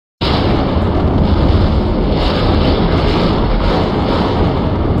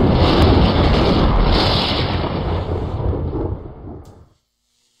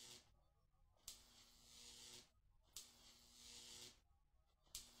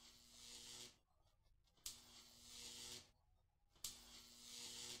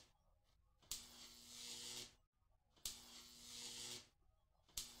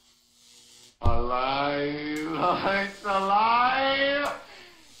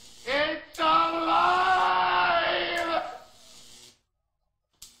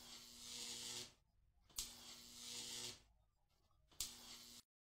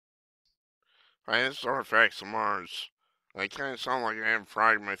Highest artifacts of Mars. I kind of sound like I have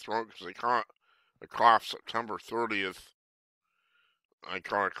fried in my throat because I caught a cough September 30th. I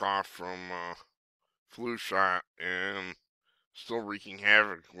caught a cough from flu shot and still wreaking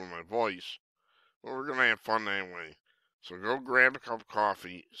havoc with my voice. But we're gonna have fun anyway. So go grab a cup of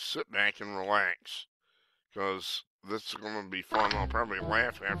coffee, sit back and relax, because this is gonna be fun. I'll probably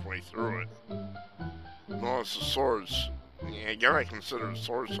laugh halfway through it. Notice the source. Yeah, I gotta consider the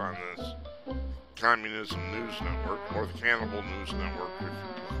source on this. Communism News Network, or the Cannibal News Network if you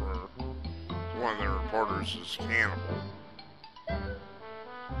prefer. One of their reporters is Cannibal.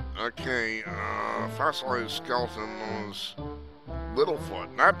 Okay, fossilized skeleton was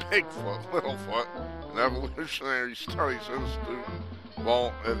Littlefoot, not Bigfoot, Littlefoot, an evolutionary studies institute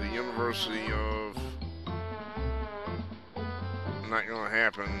vault at the University of, not gonna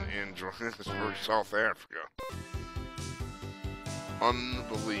happen, in Johannesburg, South Africa.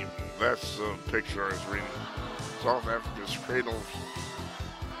 Unbelievable. That's the picture I was reading. South Africa's cradle of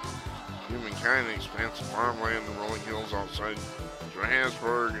humankind, the expansive farmland and rolling hills outside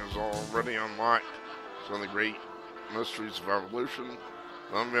Johannesburg is already unlocked some of the great mysteries of evolution.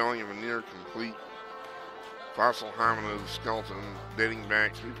 The unveiling of a near complete fossil hominid skeleton dating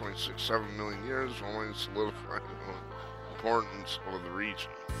back 3.67 million years will only solidify the importance of the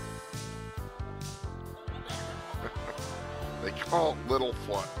region. They call it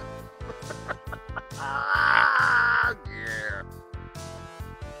Littlefoot. Yeah.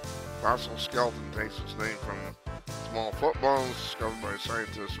 Fossil skeleton takes its name from small foot bones discovered by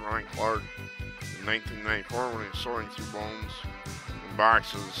scientist Ron Clark in 1994 when he was sorting through bones in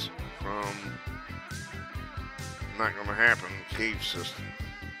boxes from Not Gonna Happen cave system.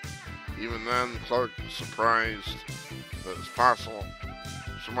 Even then, Clark was surprised that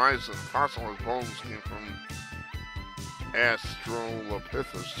surmised that fossilized bones came from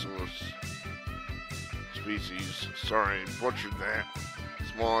Australopithecus species. Sorry, butchered that.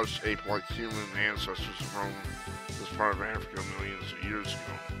 Smallish ape-like human ancestors from this part of Africa millions of years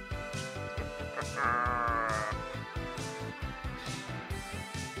ago.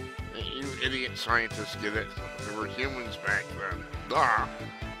 You idiot scientists get it. There were humans back then. Duh!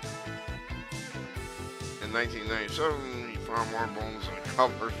 In 1997, he found more bones in a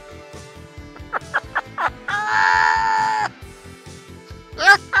cupboard.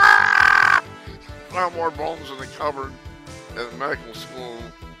 Found more bones in the cupboard at the medical school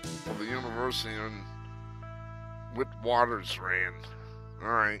of the university in Witwatersrand.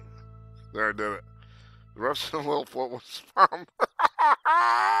 Alright, there I did it. The rest of the Littlefoot was found.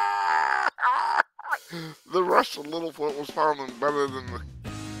 The rest of the Littlefoot was found better than the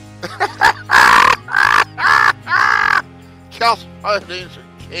calcified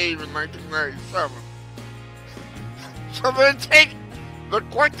ancient cave in 1997. So they're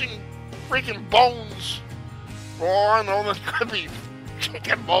collecting freaking bones. For all I know, there could be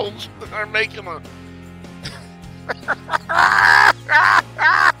chicken bones. They're making a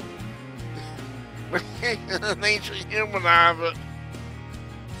an ancient human out of it.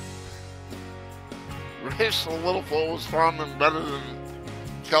 Rest of the Littlefoot was found embedded in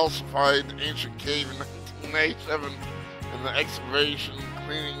calcified ancient cave in 1997, and the excavation,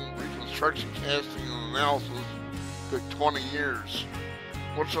 cleaning, reconstruction, casting, and analysis took 20 years.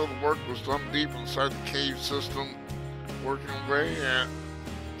 Much of the work was done deep inside the cave system, working away at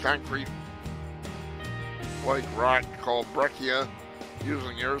concrete like rock called breccia,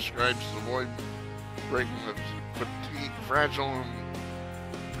 using air scribes to avoid breaking the petite, fragile, and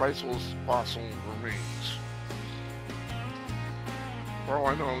priceless fossil remains. For all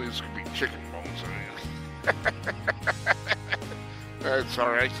I know, these could be chicken bones. That's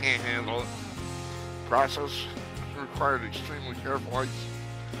alright, I can't handle it. Process required extremely careful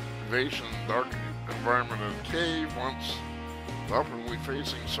excavation in the dark environment of the cave. Once the upwardly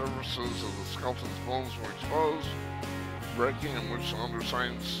facing surfaces of the skeleton's bones were exposed, breaking in which the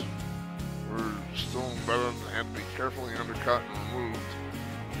undersides were still embedded and had to be carefully undercut and removed,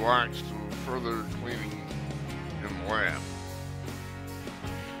 blocks to further cleaning in the lab.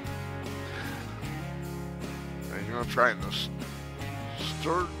 Now you're going to try this.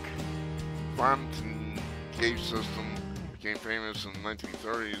 Sturk Fontaine cave system became famous in the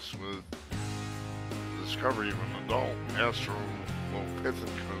 1930s with the discovery of an adult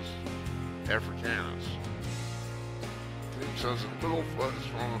Australopithecus africanus. It says that Littlefoot is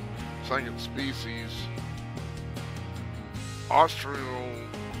from a second species,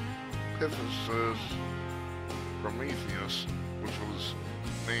 Australopithecus prometheus, which was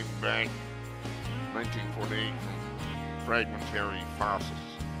named back in 1948 from fragmentary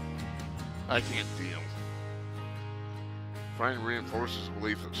fossils. I can't deal. Find reinforces the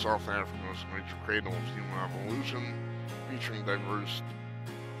belief that South Africa was a major cradle of human evolution, featuring diverse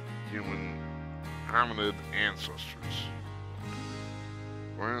human hominid ancestors.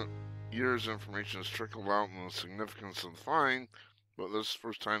 For years, information has trickled out on the significance of the find, but this is the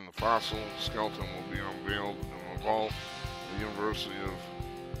first time the fossil skeleton will be unveiled in a vault at the University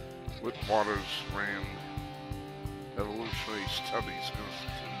of Witwatersrand Evolutionary Studies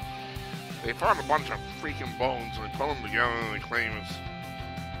Institute. They found a bunch of freaking bones and they put them together and they claim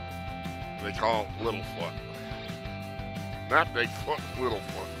they call it Littlefoot. Not Bigfoot,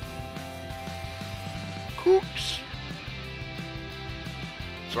 Littlefoot. Kooks!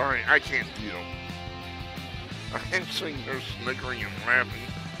 Sorry, I can't deal. I'm sitting there snickering and laughing.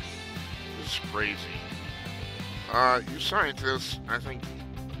 This is crazy. You scientists, I think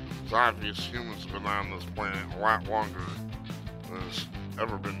it's obvious humans have been on this planet a lot longer than has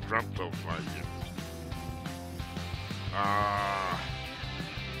ever been dreamt of by you.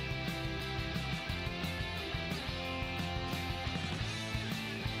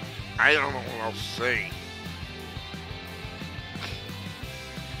 I don't know what else to say.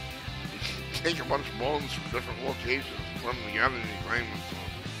 Take a bunch of bones from different locations, put them together, and you claim it's an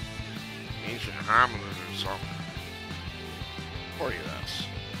ancient hominid or something. Look at this.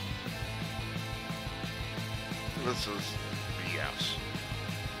 This is BS.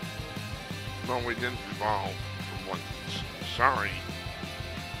 No, we didn't evolve from monkeys. Sorry.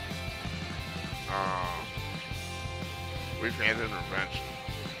 We've had intervention.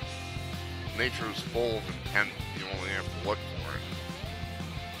 Nature is full of intent. You only have to look for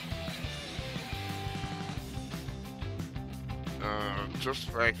it. Just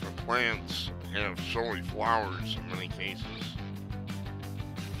the fact that plants have showy flowers in many cases,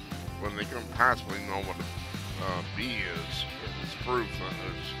 when they couldn't possibly know what a bee is proof that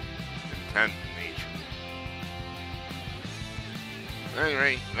there's intent in nature.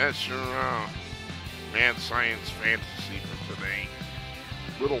 Anyway, that's your mad science fantasy for today.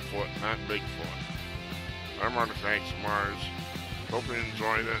 Littlefoot, not Bigfoot. I'm Artifacts of Mars. Hope you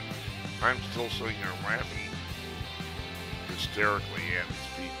enjoyed it. I'm still sitting here laughing hysterically at these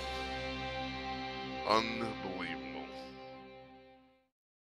people. Unbelievable.